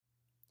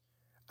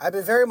I've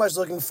been very much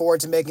looking forward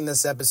to making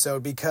this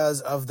episode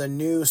because of the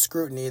new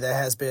scrutiny that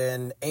has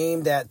been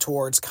aimed at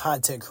towards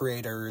content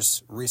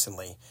creators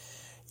recently.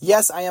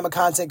 Yes, I am a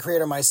content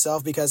creator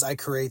myself because I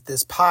create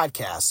this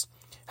podcast.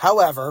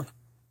 However,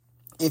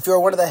 if you're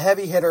one of the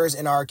heavy hitters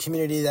in our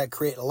community that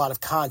create a lot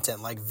of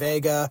content like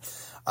Vega,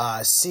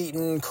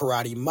 Seaton,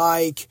 Karate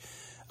Mike,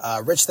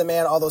 Rich the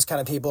Man, all those kind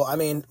of people. I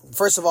mean,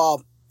 first of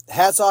all,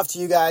 hats off to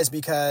you guys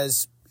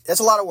because it's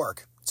a lot of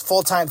work. It's a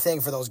full-time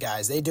thing for those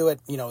guys. They do it,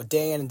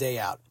 day in and day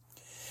out.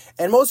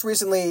 And most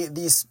recently,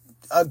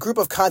 a group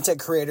of content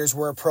creators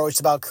were approached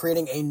about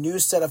creating a new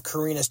set of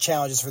Karina's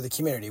challenges for the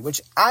community,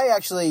 which I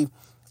actually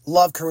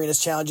love Karina's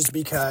challenges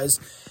because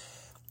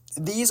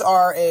these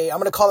are I'm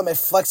going to call them a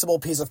flexible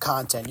piece of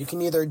content. You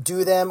can either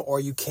do them or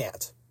you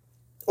can't.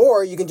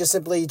 Or you can just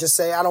simply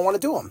say, I don't want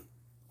to do them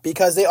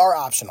because they are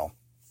optional.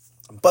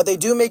 But they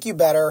do make you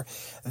better.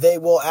 They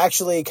will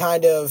actually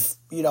kind of,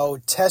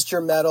 test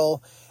your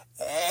mettle.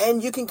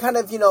 And you can kind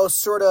of,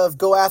 sort of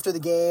go after the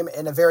game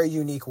in a very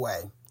unique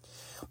way.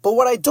 But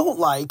what I don't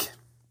like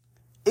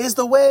is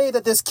the way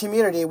that this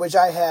community, which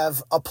I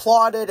have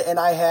applauded and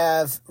I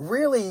have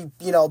really,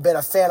 been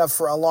a fan of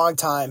for a long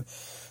time,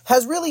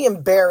 has really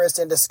embarrassed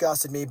and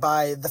disgusted me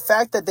by the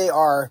fact that they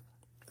are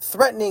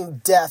threatening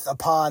death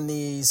upon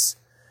these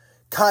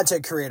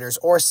content creators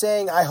or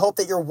saying, I hope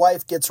that your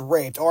wife gets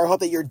raped or I hope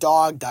that your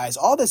dog dies.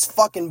 All this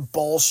fucking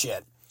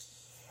bullshit.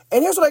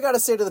 And here's what I got to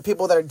say to the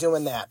people that are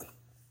doing that.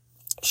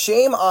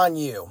 Shame on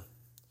you.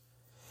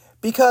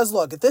 Because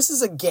look, this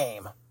is a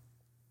game.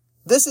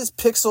 This is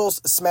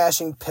pixels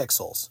smashing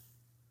pixels.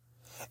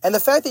 And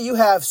the fact that you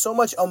have so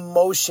much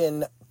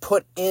emotion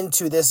put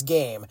into this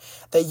game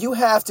that you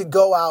have to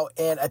go out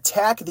and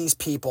attack these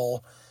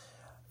people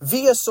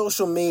via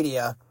social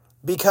media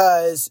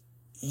because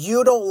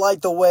you don't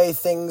like the way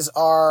things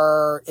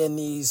are in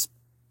these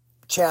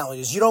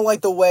challenges. You don't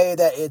like the way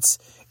that it's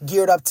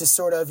geared up to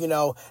sort of,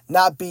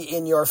 not be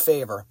in your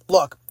favor.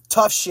 Look,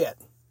 tough shit.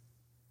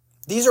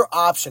 These are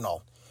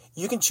optional.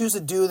 You can choose to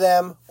do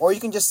them, or you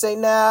can just say,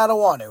 nah, I don't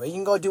want to. You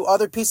can go do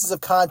other pieces of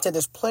content.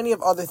 There's plenty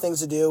of other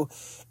things to do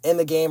in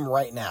the game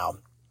right now.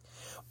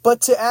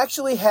 But to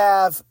actually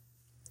have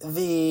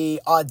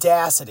the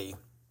audacity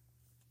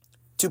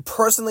to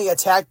personally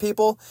attack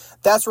people,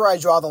 that's where I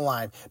draw the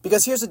line.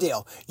 Because here's the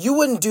deal. You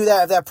wouldn't do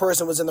that if that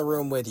person was in the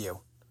room with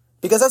you.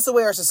 Because that's the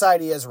way our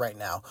society is right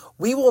now.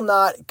 We will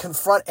not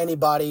confront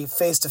anybody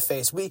face to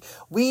face.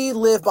 We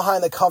live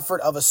behind the comfort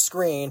of a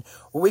screen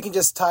where we can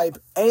just type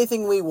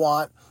anything we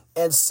want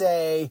and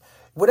say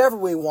whatever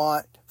we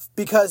want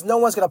because no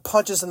one's going to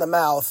punch us in the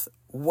mouth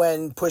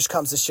when push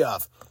comes to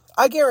shove.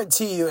 I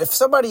guarantee you, if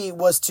somebody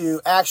was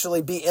to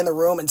actually be in the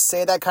room and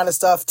say that kind of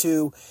stuff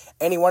to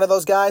any one of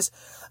those guys,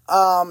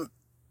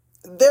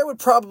 there would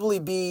probably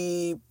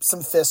be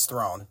some fists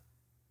thrown.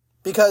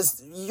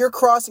 Because you're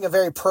crossing a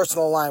very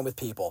personal line with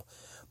people.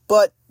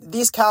 But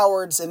these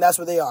cowards, and that's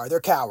what they are,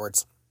 they're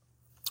cowards,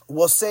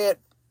 will say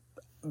it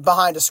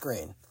behind a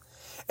screen.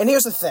 And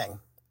here's the thing.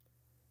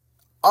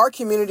 Our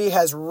community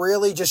has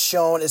really just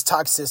shown its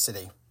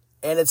toxicity.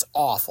 And it's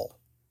awful.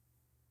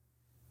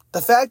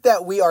 The fact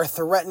that we are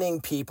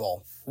threatening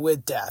people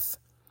with death.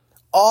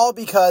 All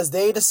because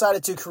they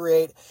decided to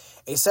create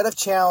a set of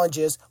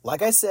challenges,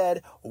 like I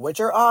said, which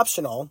are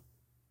optional.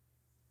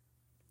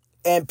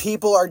 And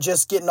people are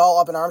just getting all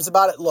up in arms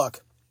about it. Look,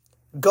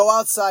 go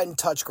outside and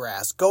touch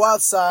grass. Go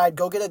outside,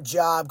 go get a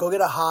job, go get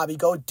a hobby,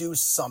 go do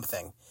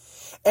something.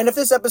 And if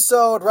this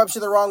episode rubs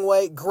you the wrong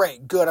way,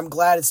 great, good. I'm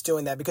glad it's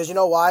doing that because you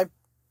know why?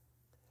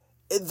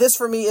 This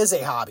for me is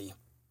a hobby.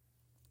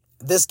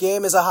 This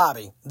game is a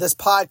hobby. This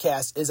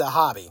podcast is a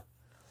hobby.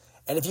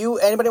 And if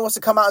anybody wants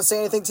to come out and say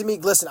anything to me,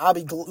 listen, I'll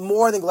be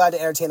more than glad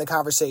to entertain the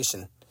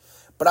conversation.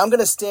 But I'm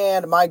going to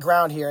stand my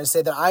ground here and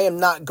say that I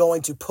am not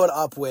going to put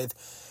up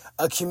with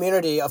a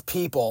community of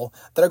people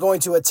that are going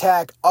to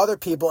attack other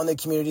people in the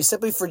community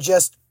simply for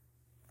just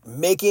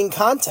making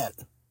content.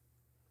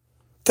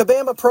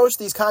 Kabam approached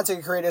these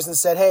content creators and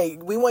said, hey,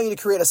 we want you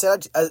to create a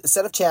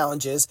set of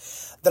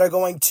challenges that are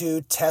going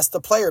to test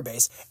the player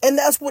base. And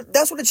that's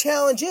what a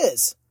challenge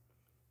is.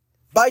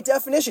 By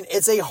definition,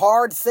 it's a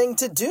hard thing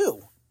to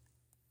do.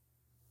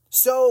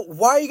 So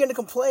why are you going to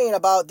complain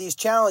about these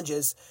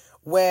challenges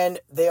when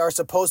they are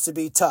supposed to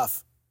be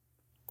tough?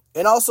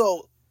 And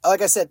also,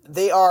 like I said,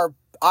 they are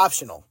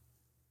optional.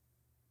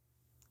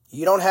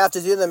 You don't have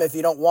to do them if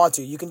you don't want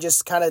to. You can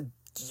just kind of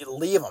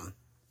leave them.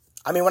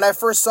 I mean, when I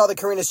first saw the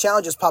Karina's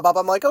challenges pop up,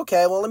 I'm like,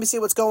 okay, well, let me see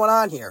what's going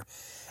on here.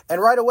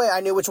 And right away, I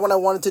knew which one I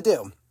wanted to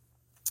do.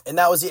 And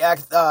that was the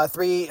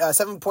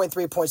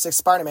 7.3.6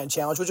 Spider-Man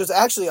challenge, which was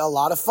actually a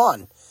lot of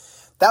fun.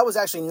 That was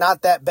actually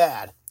not that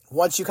bad.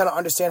 Once you kind of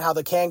understand how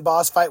the Kang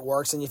boss fight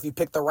works, and if you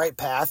pick the right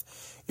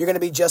path, you're going to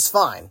be just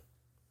fine.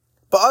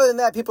 But other than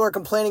that, people are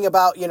complaining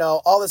about,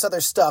 all this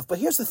other stuff. But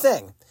here's the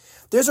thing.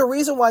 There's a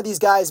reason why these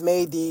guys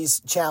made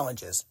these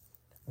challenges.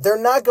 They're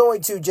not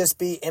going to just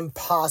be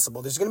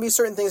impossible. There's going to be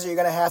certain things that you're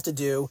going to have to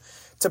do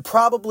to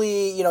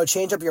probably,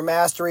 change up your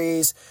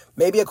masteries,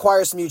 maybe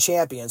acquire some new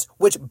champions.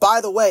 Which,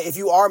 by the way, if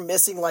you are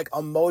missing like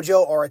a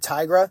Mojo or a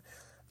Tigra,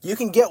 you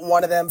can get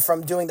one of them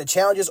from doing the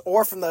challenges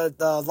or from the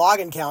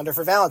login calendar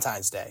for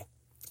Valentine's Day.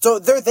 So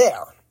they're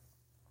there.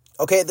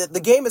 Okay, the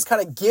game is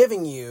kind of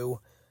giving you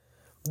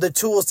the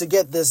tools to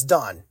get this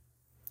done.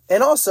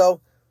 And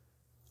also,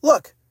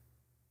 look,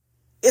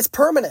 it's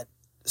permanent.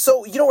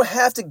 So you don't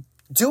have to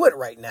do it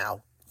right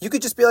now. You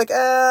could just be like,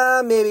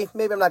 maybe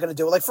I'm not going to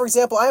do it. Like, for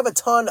example, I have a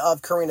ton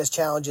of Karina's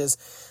challenges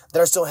that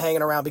are still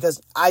hanging around because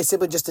I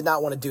simply just did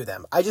not want to do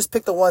them. I just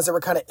picked the ones that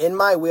were kind of in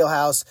my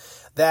wheelhouse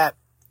that,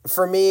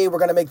 for me, were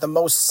going to make the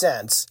most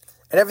sense.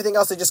 And everything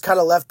else I just kind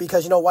of left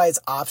because, you know why? It's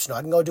optional.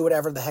 I can go do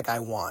whatever the heck I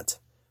want.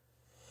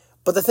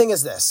 But the thing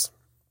is this.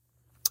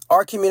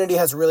 Our community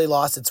has really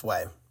lost its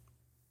way.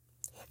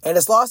 And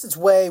it's lost its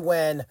way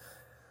when,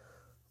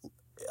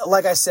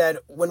 like I said,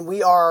 when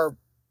we are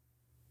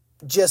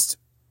just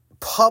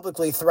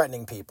publicly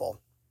threatening people.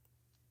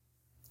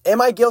 Am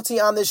I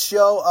guilty on this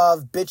show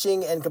of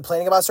bitching and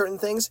complaining about certain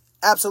things?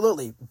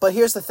 Absolutely. But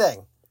here's the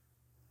thing.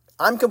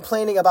 I'm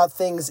complaining about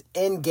things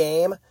in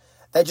game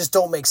that just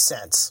don't make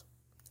sense.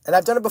 And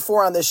I've done it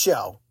before on this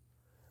show.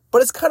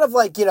 But it's kind of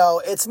like,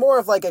 it's more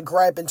of like a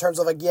gripe in terms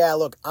of like, yeah,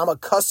 look, I'm a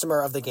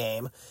customer of the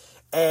game.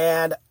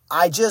 And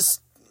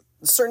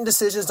certain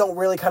decisions don't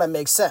really kind of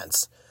make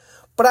sense.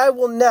 But I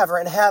will never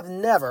and have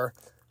never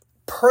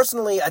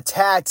personally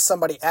attacked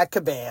somebody at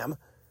Kabam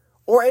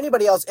or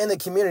anybody else in the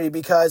community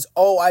because,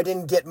 I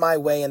didn't get my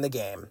way in the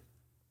game.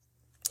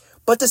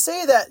 But to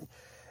say that,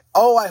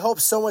 I hope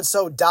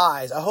so-and-so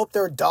dies, I hope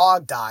their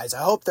dog dies,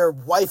 I hope their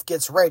wife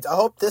gets raped, I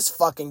hope this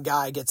fucking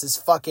guy gets his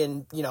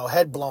fucking,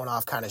 head blown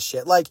off kind of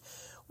shit. Like,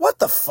 what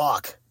the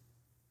fuck?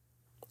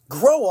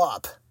 Grow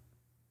up.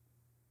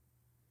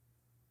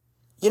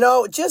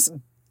 Just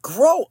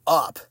grow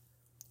up.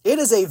 It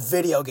is a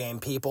video game,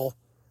 people.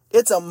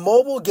 It's a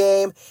mobile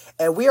game,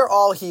 and we are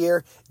all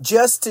here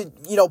just to,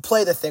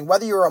 play the thing.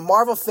 Whether you're a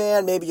Marvel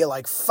fan, maybe you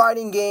like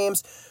fighting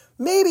games,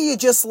 maybe you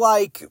just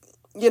like,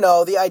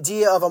 the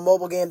idea of a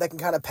mobile game that can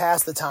kind of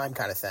pass the time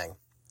kind of thing.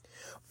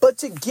 But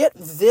to get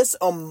this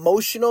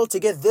emotional, to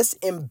get this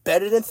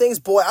embedded in things,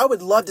 boy, I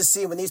would love to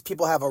see when these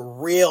people have a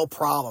real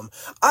problem.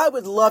 I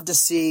would love to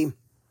see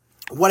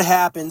what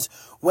happens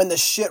when the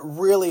shit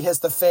really hits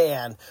the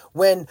fan,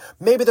 when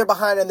maybe they're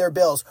behind on their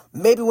bills,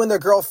 maybe when their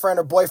girlfriend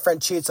or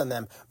boyfriend cheats on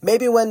them,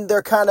 maybe when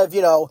they're kind of,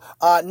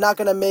 not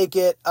going to make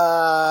it,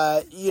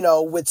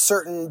 with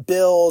certain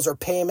bills or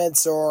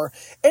payments or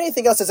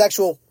anything else that's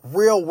actual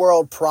real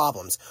world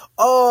problems.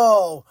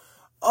 Oh,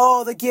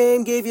 the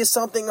game gave you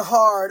something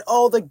hard.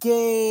 Oh, the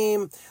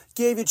game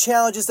gave you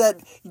challenges that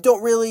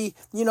don't really,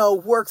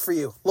 work for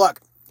you.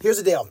 Look, here's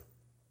the deal.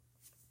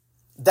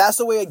 That's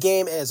the way a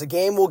game is. A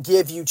game will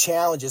give you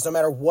challenges no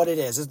matter what it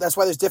is. That's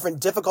why there's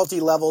different difficulty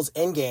levels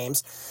in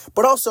games.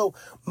 But also,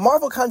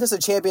 Marvel Contest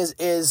of Champions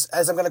is,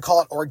 as I'm going to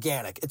call it,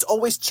 organic. It's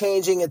always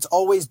changing. It's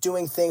always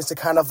doing things to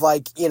kind of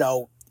like,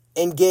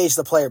 engage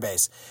the player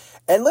base.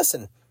 And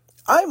listen,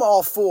 I'm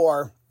all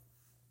for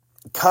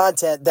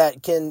content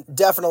that can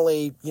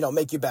definitely,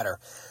 make you better.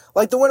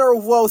 Like the Winter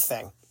of Woe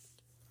thing.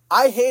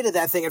 I hated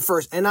that thing at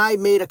first, and I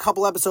made a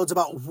couple episodes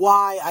about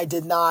why I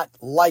did not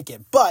like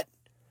it. But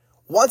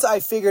once I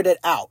figured it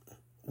out,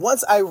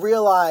 once I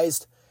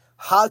realized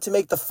how to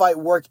make the fight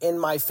work in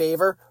my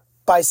favor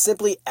by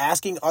simply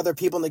asking other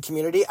people in the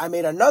community, I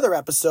made another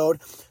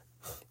episode,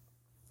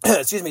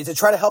 to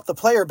try to help the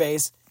player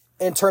base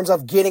in terms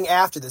of getting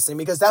after this thing,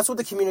 because that's what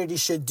the community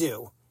should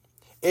do.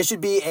 It should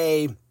be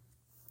a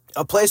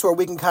place where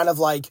we can kind of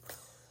like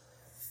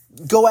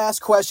go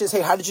ask questions.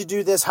 Hey, how did you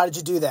do this? How did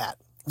you do that?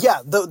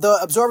 Yeah, the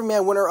Absorbing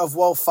Man Winter of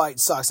Woe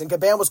fight sucks. And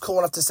Kabam was cool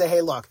enough to say,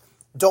 hey, look,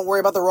 don't worry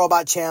about the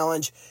robot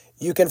challenge.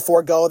 You can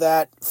forego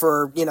that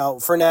for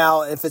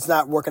now if it's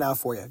not working out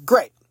for you.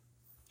 Great.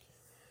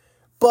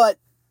 But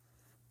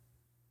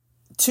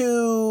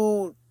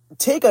to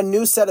take a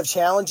new set of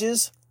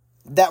challenges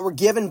that were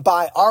given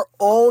by our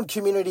own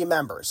community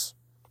members,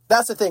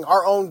 that's the thing.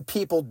 Our own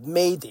people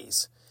made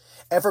these.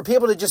 And for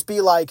people to just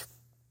be like,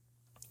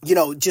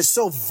 just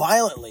so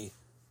violently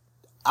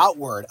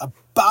outward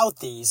about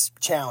these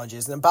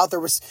challenges and about the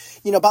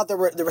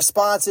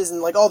responses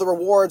and like, the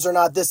rewards are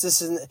not this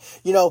isn't,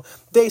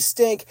 they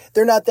stink.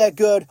 They're not that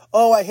good.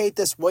 Oh, I hate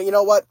this. Well, you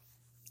know what?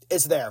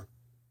 It's there.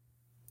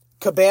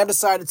 Kabam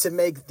decided to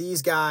make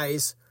these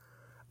guys,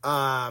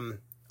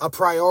 a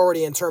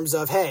priority in terms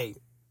of, hey,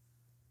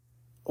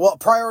 well,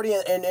 priority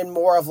and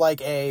more of like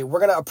we're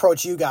going to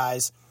approach you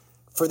guys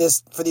for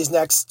these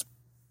next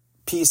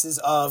pieces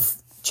of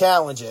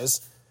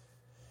challenges.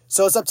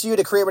 So it's up to you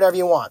to create whatever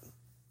you want.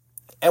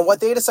 And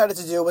what they decided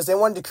to do was they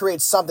wanted to create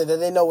something that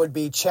they know would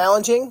be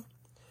challenging,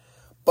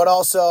 but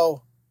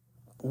also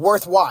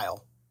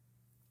worthwhile.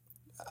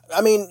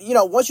 I mean,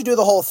 once you do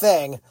the whole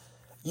thing,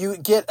 you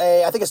get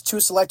I think it's 2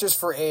 selectors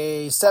for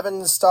a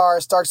 7-star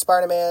Stark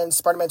Spider-Man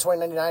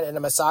 2099, and a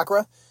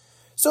Masakra.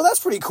 So that's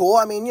pretty cool.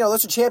 I mean,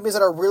 those are champions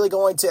that are really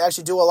going to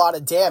actually do a lot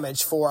of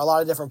damage for a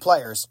lot of different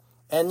players.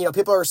 And,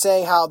 people are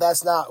saying how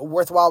that's not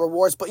worthwhile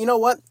rewards. But you know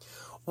what?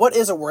 What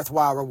is a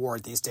worthwhile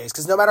reward these days?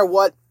 Because no matter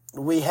what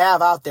we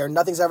have out there,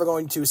 nothing's ever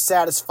going to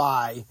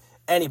satisfy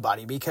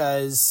anybody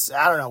because,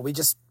 I don't know, we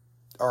just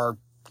are,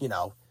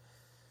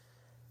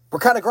 we're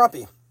kind of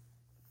grumpy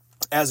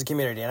as a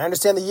community. And I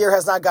understand the year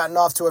has not gotten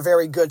off to a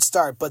very good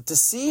start, but to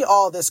see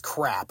all this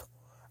crap,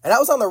 and I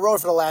was on the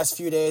road for the last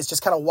few days,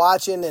 just kind of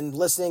watching and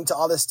listening to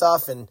all this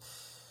stuff and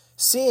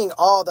seeing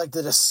all like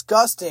the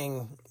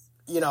disgusting,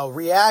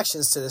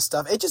 reactions to this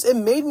stuff. It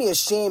made me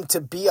ashamed to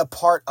be a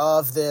part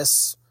of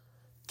this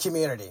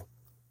community.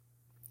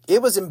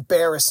 It was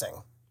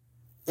embarrassing.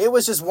 It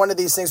was just one of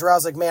these things where I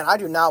was like, man, I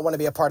do not want to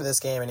be a part of this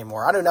game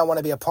anymore. I do not want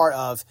to be a part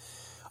of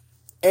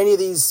any of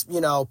these,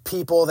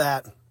 people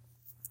that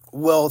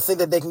will think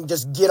that they can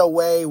just get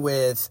away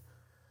with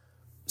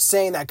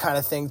saying that kind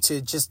of thing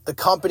to just the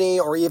company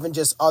or even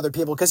just other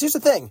people. Because here's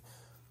the thing.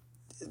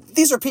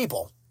 These are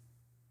people.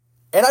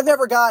 And I've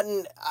never,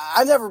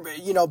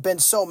 been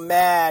so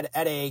mad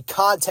at a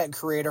content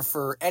creator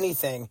for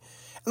anything.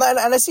 And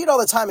I see it all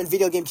the time in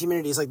video game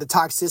communities, like the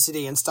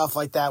toxicity and stuff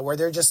like that, where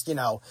they're just,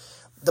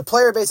 the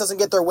player base doesn't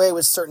get their way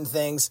with certain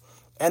things.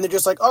 And they're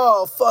just like,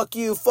 oh, fuck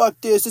you, fuck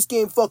this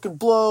game fucking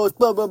blows,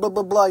 blah, blah, blah,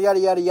 blah, blah,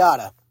 yada, yada,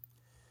 yada.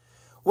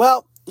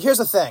 Well, here's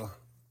the thing.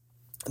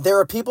 There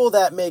are people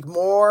that make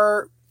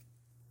more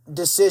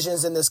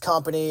decisions in this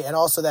company and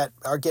also that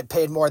get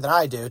paid more than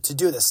I do to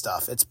do this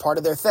stuff. It's part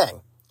of their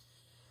thing.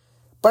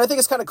 But I think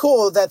it's kind of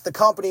cool that the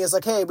company is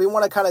like, hey, we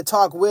want to kind of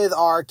talk with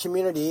our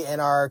community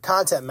and our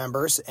content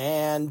members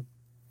and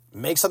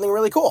make something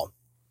really cool.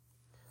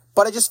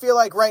 But I just feel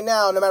like right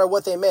now, no matter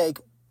what they make,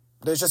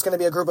 there's just going to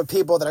be a group of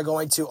people that are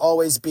going to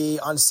always be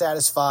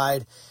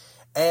unsatisfied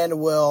and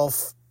will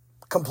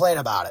complain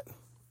about it.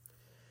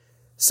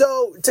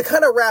 So to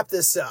kind of wrap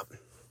this up,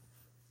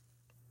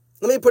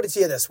 let me put it to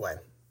you this way.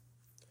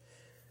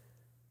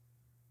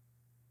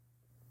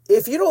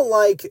 If you don't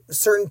like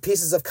certain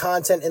pieces of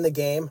content in the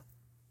game,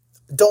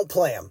 don't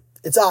play them.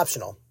 It's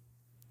optional.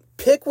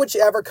 Pick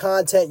whichever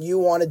content you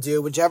want to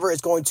do, whichever is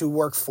going to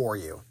work for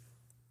you.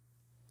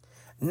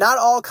 Not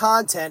all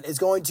content is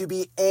going to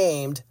be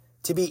aimed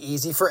to be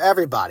easy for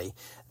everybody.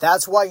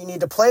 That's why you need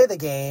to play the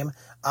game,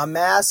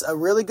 amass a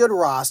really good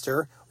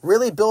roster,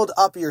 really build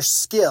up your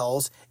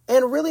skills,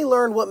 and really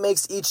learn what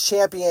makes each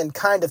champion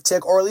kind of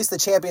tick, or at least the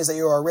champions that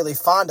you are really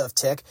fond of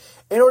tick,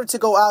 in order to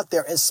go out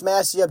there and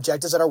smash the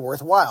objectives that are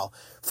worthwhile.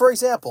 For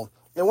example,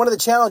 in one of the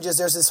challenges,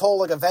 there's this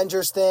whole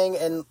Avengers thing,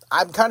 and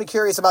I'm kind of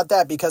curious about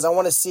that because I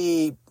want to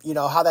see,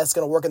 how that's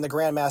going to work in the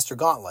Grandmaster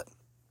Gauntlet.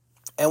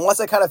 And once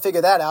I kind of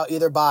figure that out,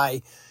 either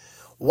by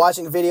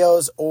watching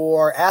videos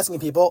or asking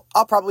people,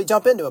 I'll probably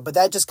jump into it. But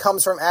that just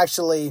comes from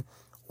actually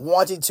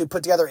wanting to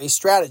put together a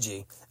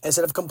strategy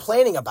instead of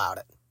complaining about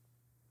it.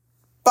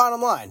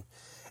 Bottom line.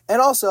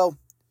 And also,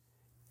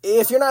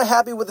 if you're not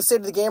happy with the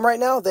state of the game right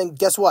now, then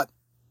guess what?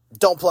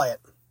 Don't play it.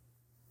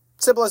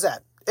 Simple as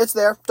that. It's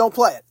there. Don't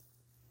play it.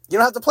 You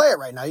don't have to play it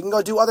right now. You can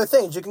go do other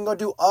things. You can go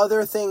do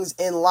other things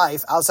in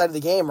life outside of the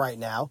game right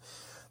now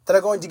that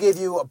are going to give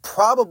you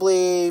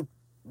probably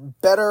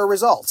better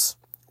results.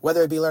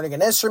 Whether it be learning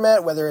an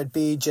instrument, whether it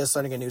be just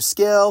learning a new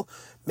skill,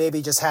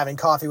 maybe just having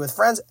coffee with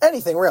friends,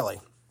 anything really.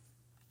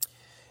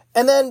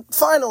 And then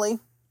finally,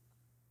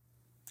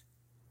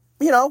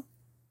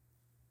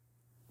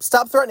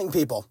 stop threatening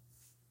people.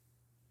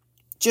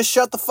 Just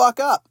shut the fuck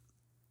up.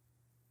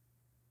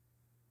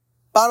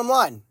 Bottom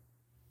line.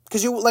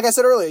 Because like I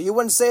said earlier, you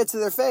wouldn't say it to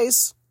their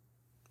face,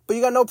 but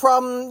you got no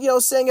problem,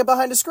 saying it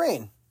behind a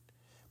screen.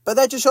 But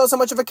that just shows how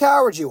much of a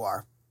coward you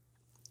are.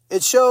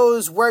 It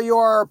shows where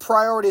your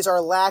priorities are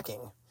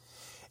lacking.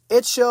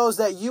 It shows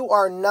that you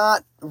are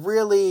not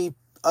really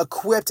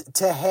equipped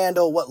to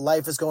handle what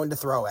life is going to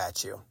throw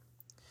at you.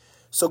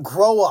 So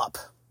grow up.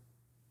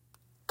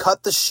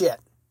 Cut the shit.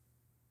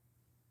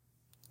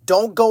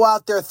 Don't go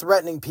out there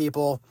threatening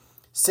people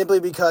simply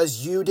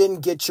because you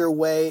didn't get your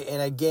way in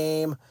a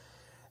game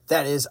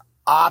that is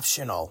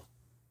optional.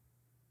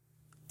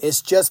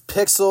 It's just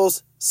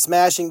pixels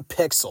smashing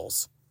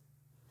pixels.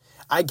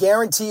 I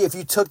guarantee if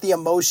you took the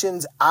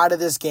emotions out of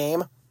this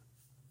game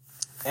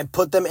and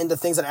put them into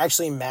things that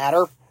actually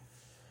matter,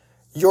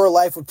 your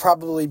life would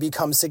probably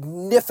become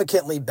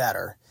significantly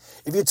better.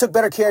 If you took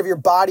better care of your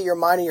body, your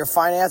mind, and your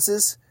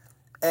finances,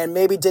 and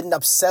maybe didn't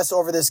obsess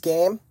over this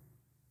game,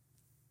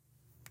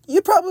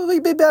 you'd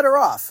probably be better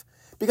off.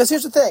 Because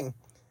here's the thing.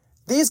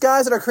 These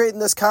guys that are creating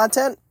this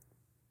content,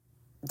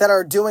 that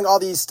are doing all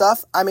these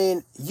stuff,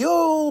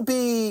 you'll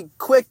be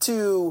quick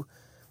to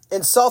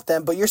insult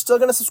them, but you're still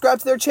going to subscribe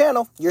to their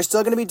channel. You're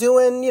still going to be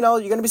doing, you're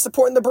going to be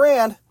supporting the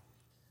brand.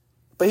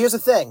 But here's the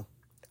thing.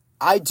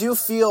 I do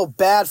feel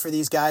bad for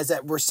these guys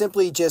that were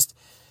simply just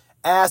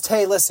asked,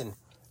 hey, listen,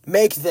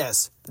 make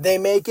this. They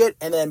make it,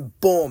 and then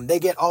boom, they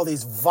get all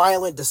these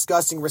violent,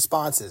 disgusting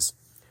responses.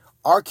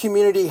 Our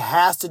community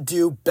has to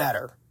do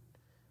better.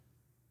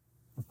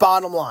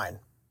 Bottom line.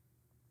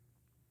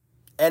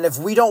 And if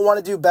we don't want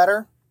to do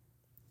better,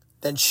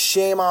 then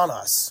shame on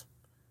us.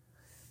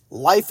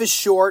 Life is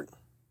short.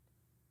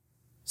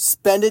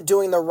 Spend it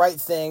doing the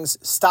right things.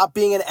 Stop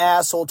being an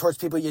asshole towards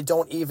people you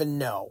don't even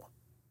know.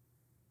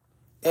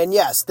 And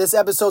yes, this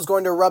episode is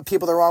going to rub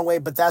people the wrong way,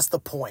 but that's the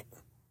point.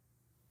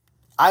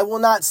 I will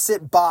not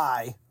sit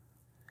by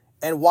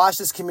and watch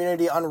this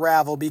community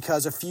unravel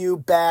because a few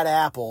bad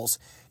apples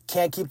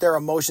can't keep their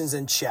emotions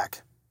in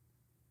check.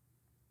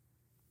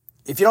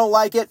 If you don't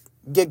like it,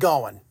 get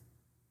going.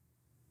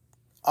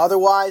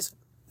 Otherwise,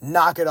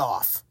 knock it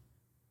off.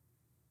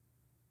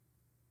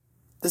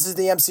 This is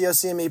the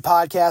MCOCME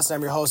podcast, and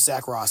I'm your host,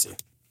 Zach Rossi.